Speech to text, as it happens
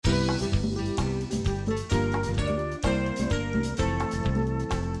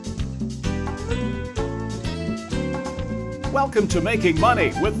Welcome to Making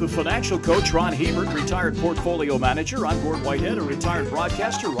Money with the financial coach Ron Hebert, retired portfolio manager. I'm Gord Whitehead, a retired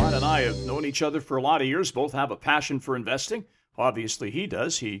broadcaster. Ron and I have known each other for a lot of years, both have a passion for investing. Obviously, he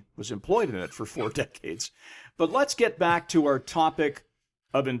does. He was employed in it for 4 decades. But let's get back to our topic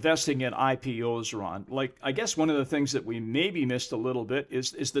of investing in IPOs, Ron. I guess one of the things that we maybe missed a little bit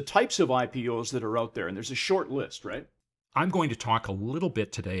is the types of IPOs that are out there. And there's a short list, right? I'm going to talk a little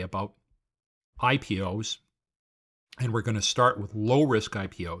bit today about IPOs. And we're going to start with low-risk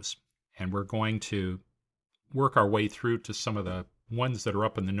IPOs, and we're going to work our way through to some of the ones that are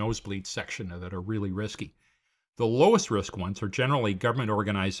up in the nosebleed section that are really risky. The lowest risk ones are generally government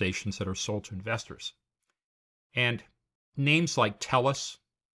organizations that are sold to investors. And names like TELUS,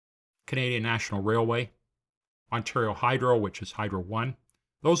 Canadian National Railway, Ontario Hydro, which is Hydro One,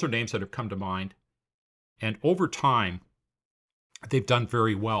 those are names that have come to mind. And over time, they've done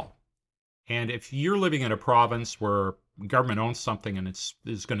very well. And if you're living in a province where government owns something and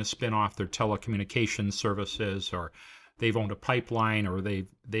is going to spin off their telecommunications services, or they've owned a pipeline, or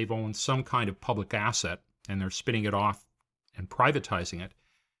they've owned some kind of public asset and they're spinning it off and privatizing it,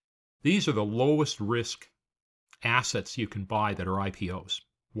 these are the lowest risk assets you can buy that are IPOs.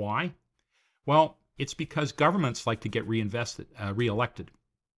 Why? Well, it's because governments like to get reelected.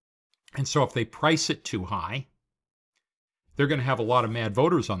 And so if they price it too high, they're going to have a lot of mad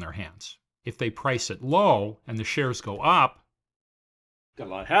voters on their hands. If they price it low and the shares go up, got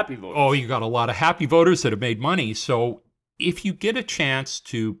a lot of happy voters. Oh, you got a lot of happy voters that have made money. So if you get a chance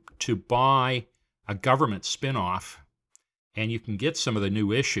to buy a government spinoff and you can get some of the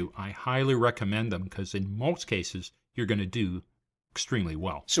new issue, I highly recommend them, because in most cases you're going to do extremely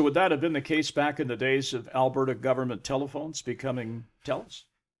well. So would that have been the case back in the days of Alberta government telephones becoming TELUS?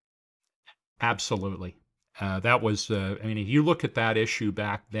 Absolutely. That was, if you look at that issue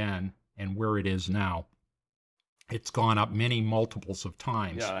back then and where it is now, it's gone up many multiples of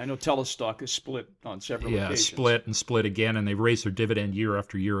times. Yeah, I know TELUS stock is split on several occasions. Yeah, split again, and they've raised their dividend year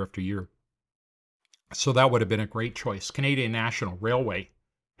after year after year. So that would have been a great choice. Canadian National Railway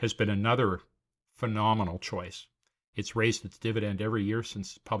has been another phenomenal choice. It's raised its dividend every year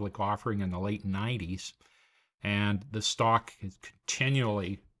since the public offering in the late 90s, and the stock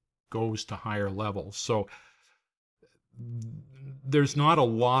continually goes to higher levels. So there's not a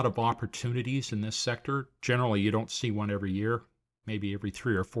lot of opportunities in this sector. Generally, you don't see one every year, maybe every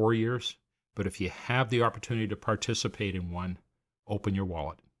 3 or 4 years. But if you have the opportunity to participate in one, open your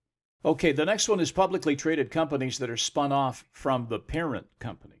wallet. Okay, the next one is publicly traded companies that are spun off from the parent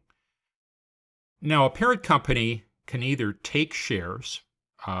company. Now, a parent company can either take shares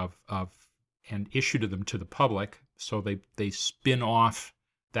and issue them to the public, so they spin off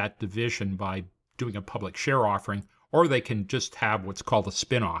that division by doing a public share offering, or they can just have what's called a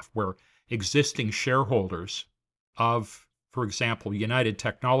spin-off, where existing shareholders of, for example, United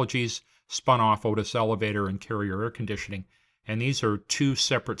Technologies spun off Otis Elevator and Carrier Air Conditioning. And these are 2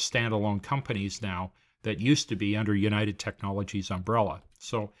 separate standalone companies now that used to be under United Technologies umbrella.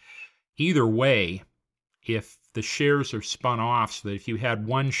 So either way, if the shares are spun off, so that if you had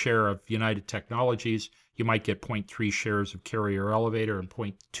 1 share of United Technologies, you might get 0.3 shares of Carrier Elevator and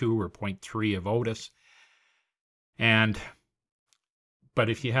 0.2 or 0.3 of Otis. But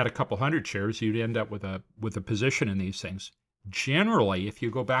if you had a couple hundred shares, you'd end up with a position in these things. Generally, if you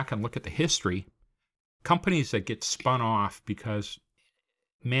go back and look at the history, companies that get spun off because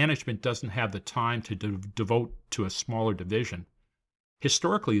management doesn't have the time to devote to a smaller division,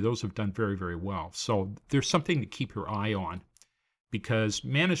 historically, those have done very, very well. So there's something to keep your eye on, because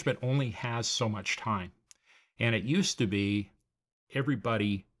management only has so much time. And it used to be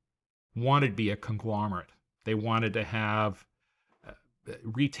everybody wanted to be a conglomerate. They wanted to have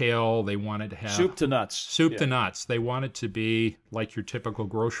retail. They wanted to have soup to nuts. Soup to nuts. They wanted to be like your typical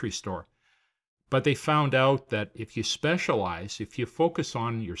grocery store. But they found out that if you specialize, if you focus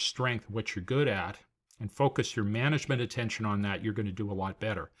on your strength, what you're good at, and focus your management attention on that, you're going to do a lot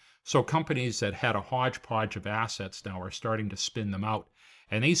better. So companies that had a hodgepodge of assets now are starting to spin them out.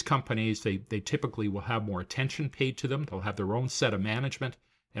 And these companies, they typically will have more attention paid to them. They'll have their own set of management.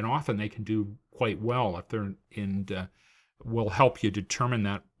 And often they can do quite well if they're will help you determine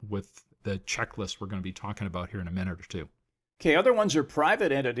that with the checklist we're going to be talking about here in a minute or two. Okay, other ones are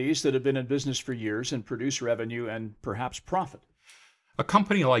private entities that have been in business for years and produce revenue and perhaps profit. A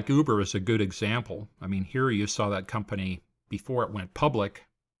company like Uber is a good example. Here you saw that company before it went public.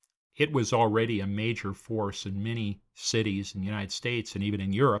 It was already a major force in many cities in the United States and even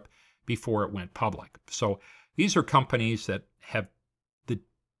in Europe before it went public. So these are companies that have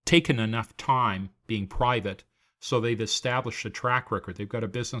taken enough time being private So they've established a track record. They've got a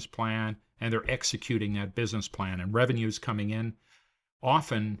business plan, and they're executing that business plan, and revenue's coming in.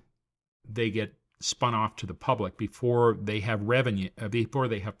 Often they get spun off to the public before they have revenue, before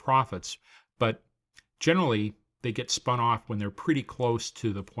they have profits. But generally, they get spun off when they're pretty close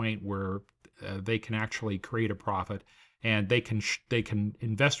to the point where they can actually create a profit, and they can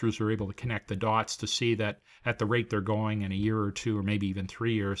investors are able to connect the dots to see that at the rate they're going in a year or two, or maybe even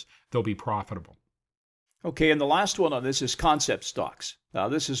 3 years, they'll be profitable. Okay, and the last one on this is concept stocks. Now,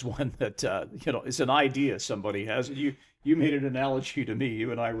 this is one that it's an idea somebody has. You made an analogy to me.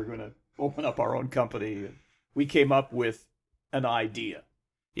 You and I were going to open up our own company. We came up with an idea.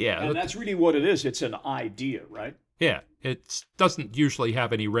 Yeah, and that's really what it is. It's an idea, right? Yeah, it doesn't usually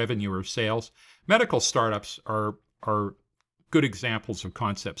have any revenue or sales. Medical startups are good examples of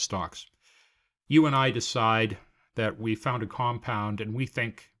concept stocks. You and I decide that we found a compound and we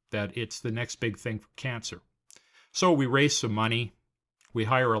think that it's the next big thing for cancer. So we raise some money, we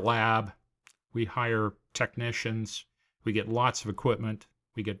hire a lab, we hire technicians, we get lots of equipment,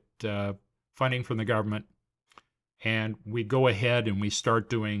 we get funding from the government, and we go ahead and we start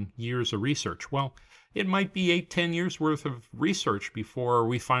doing years of research. Well, it might be 8-10 years worth of research before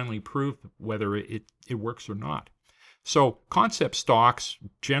we finally prove whether it works or not. So concept stocks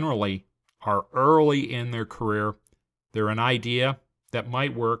generally are early in their career. They're an idea that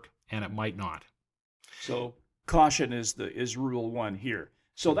might work and it might not. So caution is rule one here.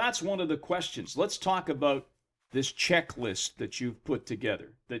 So that's one of the questions. Let's talk about this checklist that you've put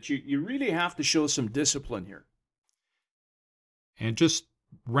together, that you really have to show some discipline here. And just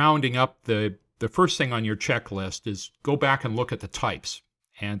rounding up, the first thing on your checklist is go back and look at the types.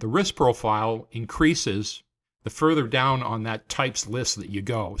 And the risk profile increases the further down on that types list that you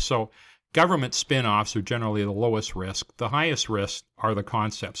go. So government spin-offs are generally the lowest risk. The highest risk are the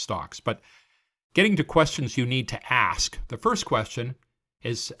concept stocks. But getting to questions you need to ask. The first question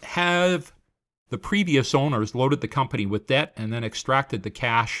is, have the previous owners loaded the company with debt and then extracted the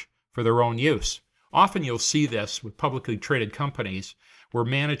cash for their own use? Often you'll see this with publicly traded companies where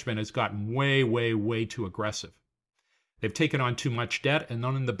management has gotten way, way, way too aggressive. They've taken on too much debt, and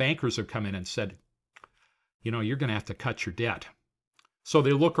then the bankers have come in and said, you're going to have to cut your debt. So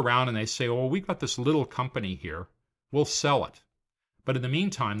they look around and they say, oh, we've got this little company here. We'll sell it. But in the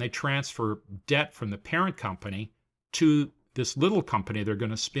meantime, they transfer debt from the parent company to this little company they're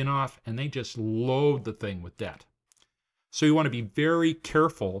going to spin off, and they just load the thing with debt. So you want to be very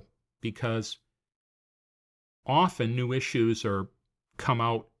careful, because often new issues come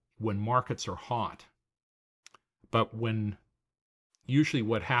out when markets are hot. But usually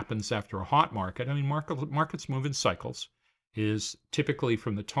what happens after a hot market, markets move in cycles, is typically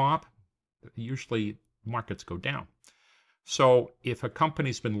from the top, usually markets go down. So if a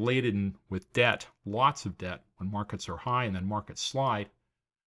company's been laden with debt, lots of debt, when markets are high and then markets slide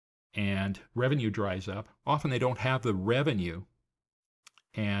and revenue dries up, often they don't have the revenue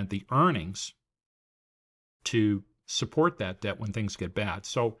and the earnings to support that debt when things get bad.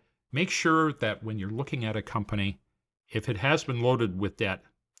 So make sure that when you're looking at a company, if it has been loaded with debt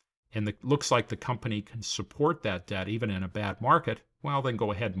and it looks like the company can support that debt even in a bad market, well, then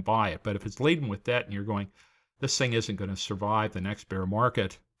go ahead and buy it. But if it's laden with debt and you're going, this thing isn't going to survive the next bear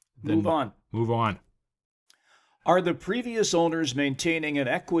market, then move on. Are the previous owners maintaining an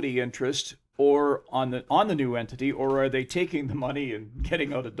equity interest or on the new entity, or are they taking the money and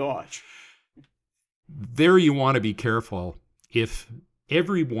getting out of Dodge? There you want to be careful. If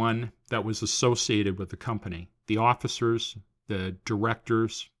everyone that was associated with the company, the officers, the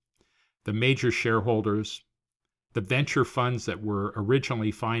directors, the major shareholders, the venture funds that were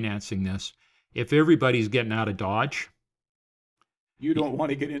originally financing this, if everybody's getting out of Dodge, you don't want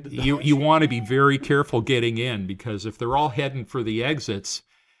to get into Dodge. You want to be very careful getting in, because if they're all heading for the exits,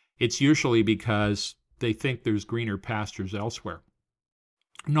 it's usually because they think there's greener pastures elsewhere.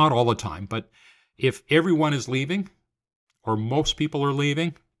 Not all the time, but if everyone is leaving, or most people are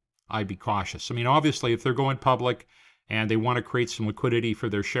leaving, I'd be cautious. Obviously, if they're going public and they want to create some liquidity for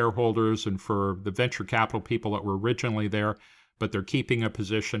their shareholders and for the venture capital people that were originally there, but they're keeping a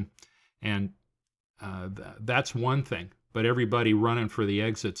position, and that's one thing. But everybody running for the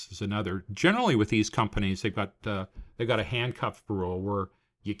exits is another. Generally, with these companies, they've got a handcuff rule where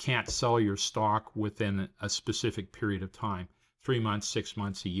you can't sell your stock within a specific period of time. 3 months, 6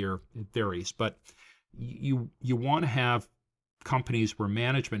 months, a year, it varies. But you want to have companies where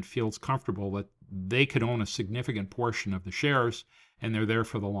management feels comfortable that they could own a significant portion of the shares and they're there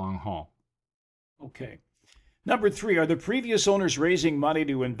for the long haul. Okay. Number 3, are the previous owners raising money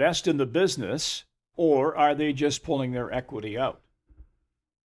to invest in the business, or are they just pulling their equity out?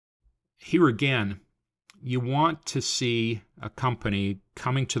 Here again, you want to see a company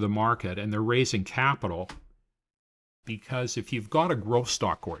coming to the market and they're raising capital, because if you've got a growth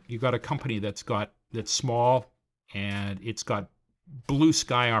stock, or you've got a company that's small and it's got blue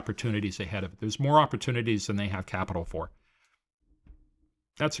sky opportunities ahead of it, there's more opportunities than they have capital for.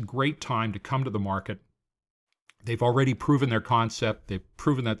 That's a great time to come to the market. They've already proven their concept. They've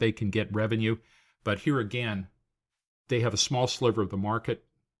proven that they can get revenue. But here again, they have a small sliver of the market.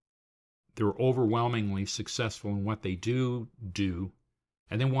 They're overwhelmingly successful in what they do,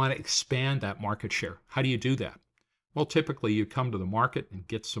 and they want to expand that market share. How do you do that? Well, typically you come to the market and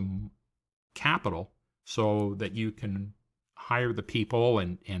get some capital so that you can hire the people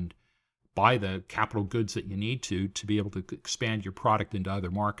and buy the capital goods that you need to be able to expand your product into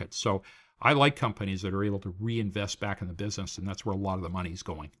other markets. So I like companies that are able to reinvest back in the business, and that's where a lot of the money is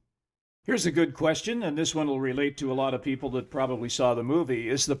going. Here's a good question, and this one will relate to a lot of people that probably saw the movie.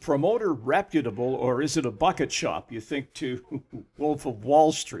 Is the promoter reputable, or is it a bucket shop? You think to Wolf of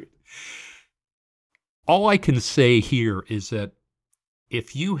Wall Street. All I can say here is that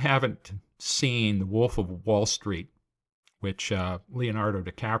if you haven't seen The Wolf of Wall Street, which Leonardo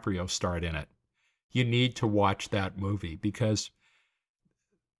DiCaprio starred in it, you need to watch that movie, because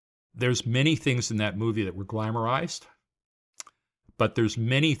there's many things in that movie that were glamorized, but there's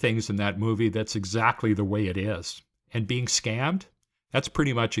many things in that movie that's exactly the way it is. And being scammed, that's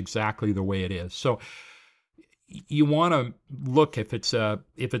pretty much exactly the way it is. So you want to look, if it's a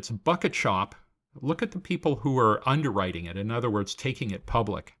bucket shop, look at the people who are underwriting it. In other words, taking it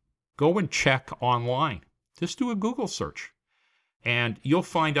public. Go and check online. Just do a Google search, and you'll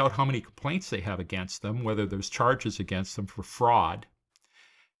find out how many complaints they have against them, whether there's charges against them for fraud.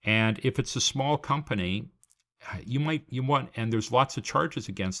 And if it's a small company, and there's lots of charges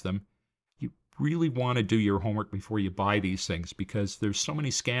against them, you really want to do your homework before you buy these things, because there's so many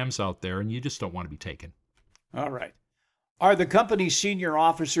scams out there and you just don't want to be taken. All right. Are the company's senior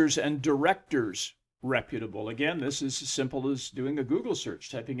officers and directors reputable? Again, this is as simple as doing a Google search,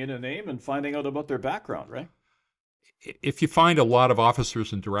 typing in a name and finding out about their background, right? If you find a lot of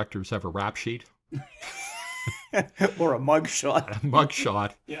officers and directors have a rap sheet. Or a mugshot. A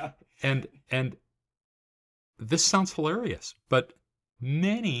mugshot. Yeah. And this sounds hilarious, but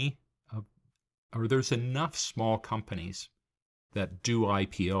there's enough small companies that do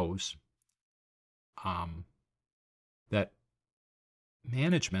IPOs that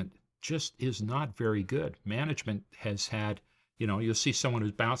management just is not very good. Management has had, you'll see someone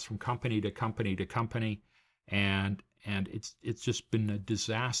who's bounced from company to company to company, and it's just been a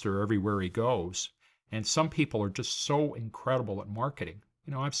disaster everywhere he goes. And some people are just so incredible at marketing.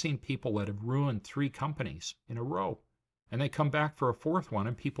 I've seen people that have ruined 3 companies in a row, and they come back for a 4th one,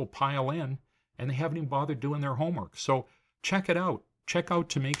 and people pile in, and they haven't even bothered doing their homework. So check it out. Check out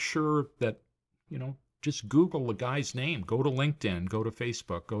to make sure that, just Google the guy's name. Go to LinkedIn, go to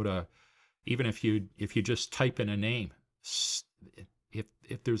Facebook, even if you just type in a name.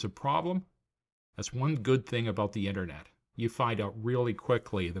 If there's a problem, that's one good thing about the internet. You find out really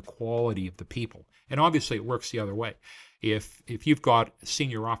quickly the quality of the people. And obviously it works the other way. If you've got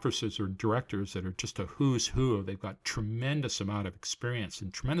senior officers or directors that are just a who's who, they've got tremendous amount of experience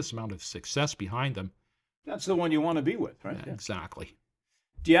and tremendous amount of success behind them. That's the one you want to be with, right? Yeah, exactly.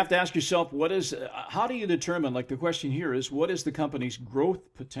 Do you have to ask yourself, how do you determine, like the question here is, what is the company's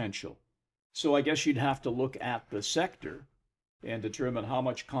growth potential? So I guess you'd have to look at the sector and determine how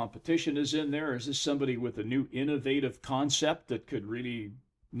much competition is in there. Is this somebody with a new innovative concept that could really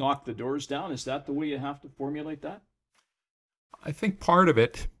knock the doors down? Is that the way you have to formulate that? I think part of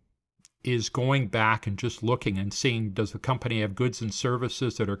it is going back and just looking and seeing, does the company have goods and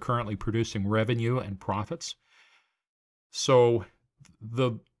services that are currently producing revenue and profits? So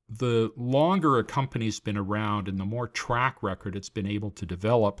the longer a company's been around and the more track record it's been able to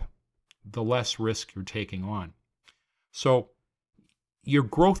develop, the less risk you're taking on. So your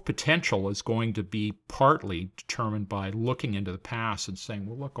growth potential is going to be partly determined by looking into the past and saying,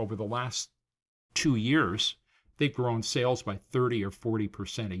 well, look, over the last 2 years, they've grown sales by 30 or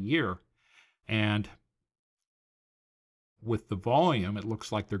 40% a year. And with the volume, it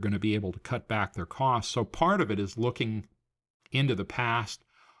looks like they're going to be able to cut back their costs. So part of it is looking into the past,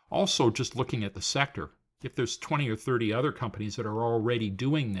 also just looking at the sector. If there's 20 or 30 other companies that are already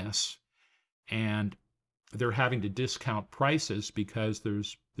doing this and they're having to discount prices because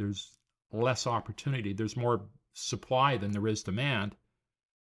there's less opportunity, there's more supply than there is demand,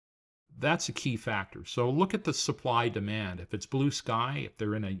 that's a key factor. So look at the supply demand. If it's blue sky, if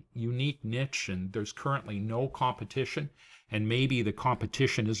they're in a unique niche and there's currently no competition, and maybe the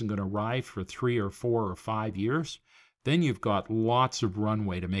competition isn't going to arrive for 3 or 4 or 5 years, then you've got lots of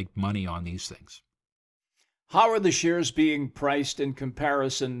runway to make money on these things. How are the shares being priced in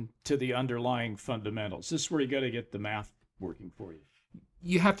comparison to the underlying fundamentals? This is where you got to get the math working for you.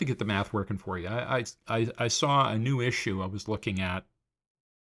 You have to get the math working for you. I saw a new issue I was looking at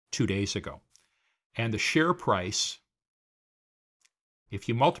 2 days ago, and the share price, if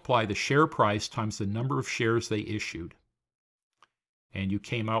you multiply the share price times the number of shares they issued, and you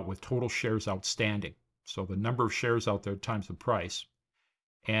came out with total shares outstanding, so the number of shares out there times the price,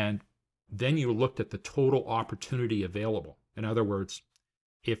 and then you looked at the total opportunity available. In other words,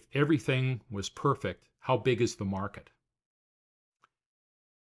 if everything was perfect, how big is the market?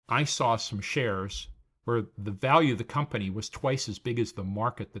 I saw some shares where the value of the company was twice as big as the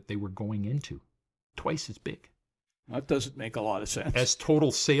market that they were going into. Twice as big. That doesn't make a lot of sense. As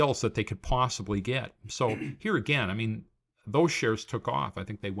total sales that they could possibly get. So here again, I mean, those shares took off. I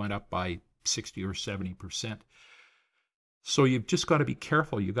think they went up by 60 or 70%. So you've just got to be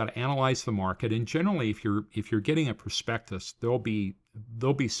careful. You've got to analyze the market. And generally, if you're getting a prospectus, there'll be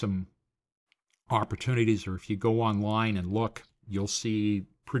some opportunities, or if you go online and look, you'll see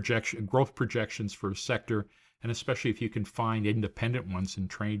growth projections for a sector, and especially if you can find independent ones in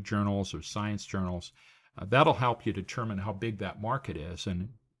trade journals or science journals, that'll help you determine how big that market is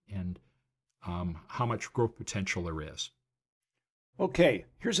and how much growth potential there is. Okay,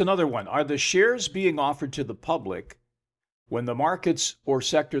 here's another one. Are the shares being offered to the public when the markets or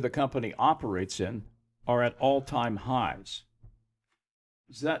sector the company operates in are at all-time highs?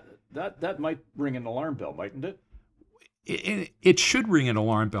 Is that might ring an alarm bell, mightn't it? It should ring an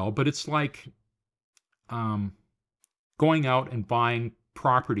alarm bell, but it's like going out and buying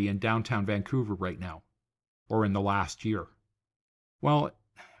property in downtown Vancouver right now, or in the last year. Well,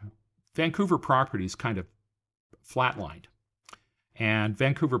 Vancouver property is kind of flatlined, and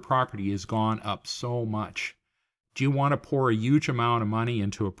Vancouver property has gone up so much. Do you want to pour a huge amount of money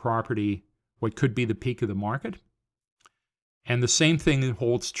into a property, what could be the peak of the market? And the same thing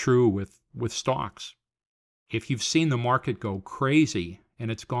holds true with stocks. If you've seen the market go crazy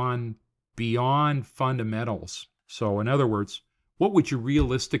and it's gone beyond fundamentals, so in other words, what would you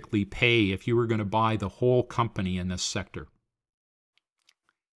realistically pay if you were going to buy the whole company in this sector?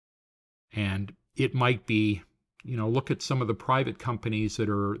 And it might be, look at some of the private companies that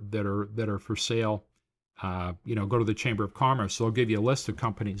are for sale. Go to the Chamber of Commerce. They'll give you a list of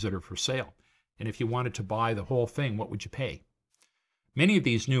companies that are for sale. And if you wanted to buy the whole thing, what would you pay? Many of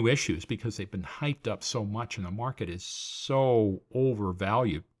these new issues, because they've been hyped up so much and the market is so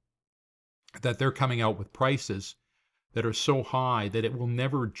overvalued, that they're coming out with prices that are so high that it will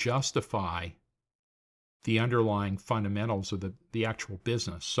never justify the underlying fundamentals of the actual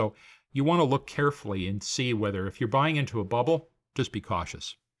business. So you want to look carefully and see whether, if you're buying into a bubble, just be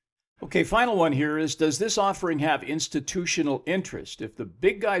cautious. Okay, final one here is, does this offering have institutional interest? If the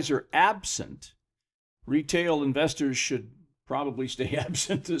big guys are absent, retail investors should probably stay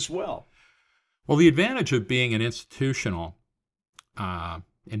absent as well. Well, the advantage of being an institutional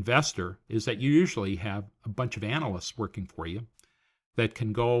investor is that you usually have a bunch of analysts working for you that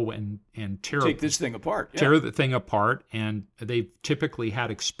can go and take this thing apart. Tear the thing apart, and they've typically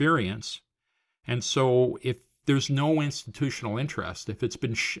had experience. And so if there's no institutional interest, if it's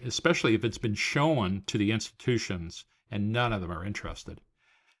been especially if it's been shown to the institutions and none of them are interested,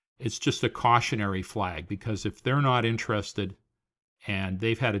 it's just a cautionary flag, because if they're not interested and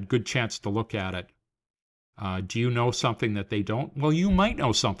they've had a good chance to look at it, do you know something that they don't? Well, you might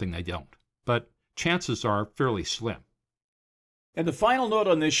know something they don't, but chances are fairly slim. And the final note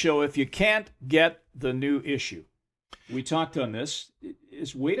on this show, if you can't get the new issue, we talked on this,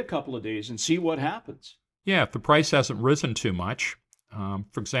 is wait a couple of days and see what happens. Yeah, if the price hasn't risen too much,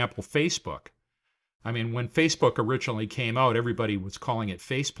 for example, Facebook. I mean, when Facebook originally came out, everybody was calling it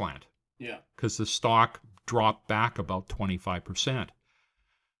faceplant. Yeah. Because the stock dropped back about 25%.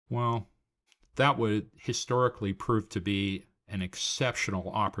 Well, that would historically prove to be an exceptional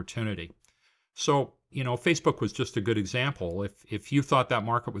opportunity. So, Facebook was just a good example. If you thought that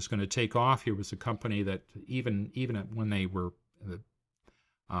market was going to take off, here was a company that even when they were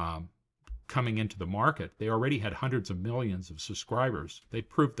coming into the market, they already had hundreds of millions of subscribers. They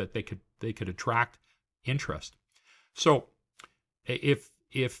proved that they could attract interest. So if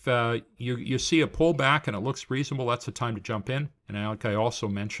you see a pullback and it looks reasonable, that's the time to jump in. And like I also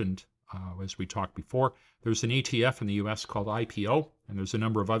mentioned, as we talked before, there's an ETF in the U.S. called IPO, and there's a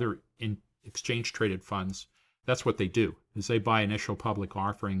number of other exchange-traded funds. That's what they do, is they buy initial public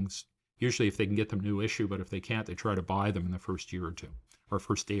offerings, usually if they can get them new issue, but if they can't, they try to buy them in the first year or two, or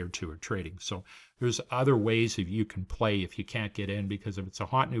first day or two of trading. So there's other ways that you can play if you can't get in, because if it's a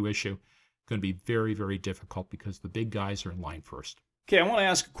hot new issue, it's going to be very, very difficult because the big guys are in line first. Okay, I want to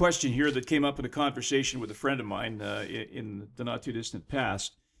ask a question here that came up in a conversation with a friend of mine in the not too distant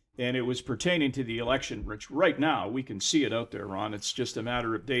past, and it was pertaining to the election, which right now we can see it out there, Ron. It's just a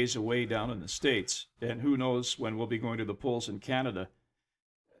matter of days away down in the States, and who knows when we'll be going to the polls in Canada.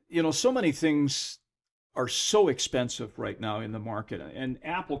 You know, so many things are so expensive right now in the market, and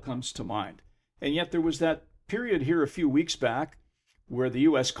Apple comes to mind. And yet there was that period here a few weeks back where the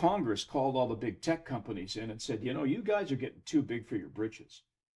U.S. Congress called all the big tech companies in and said, you know, you guys are getting too big for your britches.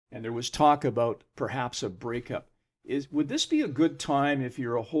 And there was talk about perhaps a breakup. Would this be a good time if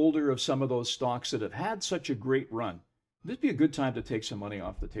you're a holder of some of those stocks that have had such a great run? Would this be a good time to take some money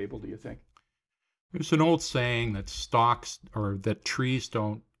off the table, do you think? There's an old saying that that trees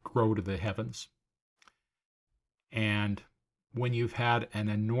don't grow to the heavens. And when you've had an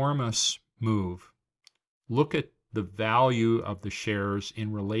enormous move, look at the value of the shares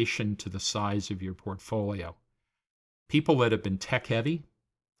in relation to the size of your portfolio. People that have been tech heavy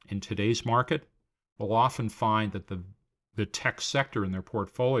in today's market will often find that the tech sector in their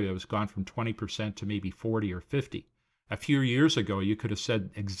portfolio has gone from 20% to maybe 40 or 50. A few years ago, you could have said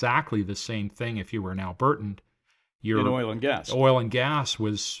exactly the same thing if you were an Albertan. In oil and gas. Oil and gas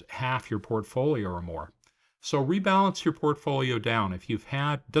was half your portfolio or more. So rebalance your portfolio down. If you've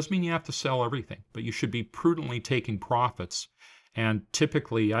had, doesn't mean you have to sell everything, but you should be prudently taking profits. And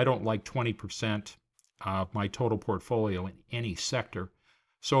typically, I don't like 20% of my total portfolio in any sector.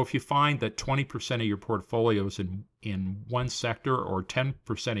 So if you find that 20% of your portfolio is in one sector or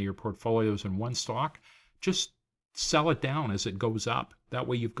 10% of your portfolio is in one stock, just sell it down as it goes up. That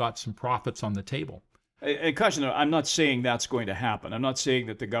way you've got some profits on the table. And caution, I'm not saying that's going to happen. I'm not saying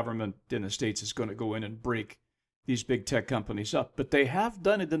that the government in the States is going to go in and break these big tech companies up, but they have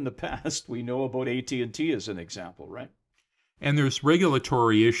done it in the past. We know about AT&T as an example, right? And there's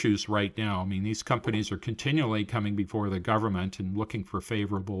regulatory issues right now. I mean, these companies are continually coming before the government and looking for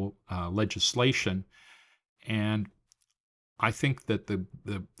favorable legislation. And I think that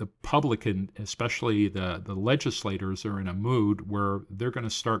the public, and especially the legislators, are in a mood where they're going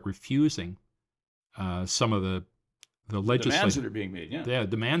to start refusing some of the legislation. Demands that are being made, yeah. Yeah,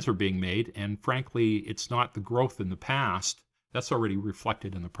 demands are being made, and frankly, it's not the growth in the past. That's already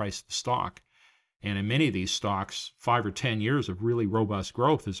reflected in the price of the stock. And in many of these stocks, 5 or 10 years of really robust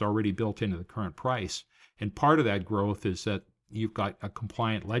growth is already built into the current price. And part of that growth is that you've got a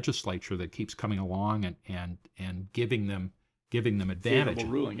compliant legislature that keeps coming along and giving them advantage.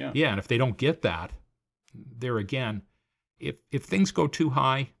 Favorable ruling, yeah. Yeah, and if they don't get that, there again, if things go too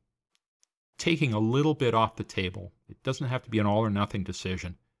high, taking a little bit off the table, it doesn't have to be an all or nothing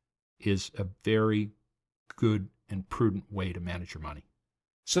decision, is a very good and prudent way to manage your money.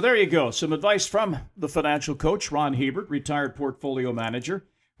 So there you go. Some advice from the financial coach, Ron Hebert, retired portfolio manager.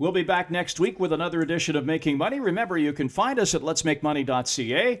 We'll be back next week with another edition of Making Money. Remember, you can find us at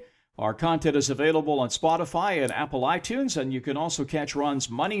letsmakemoney.ca. Our content is available on Spotify and Apple iTunes, and you can also catch Ron's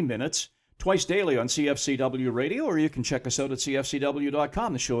Money Minutes twice daily on CFCW Radio, or you can check us out at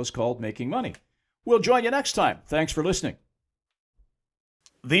cfcw.com. The show is called Making Money. We'll join you next time. Thanks for listening.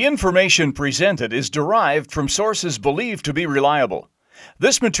 The information presented is derived from sources believed to be reliable.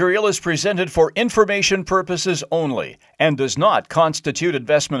 This material is presented for information purposes only and does not constitute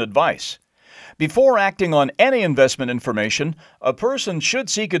investment advice. Before acting on any investment information, a person should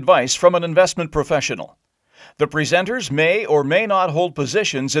seek advice from an investment professional. The presenters may or may not hold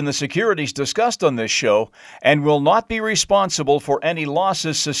positions in the securities discussed on this show and will not be responsible for any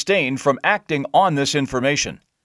losses sustained from acting on this information.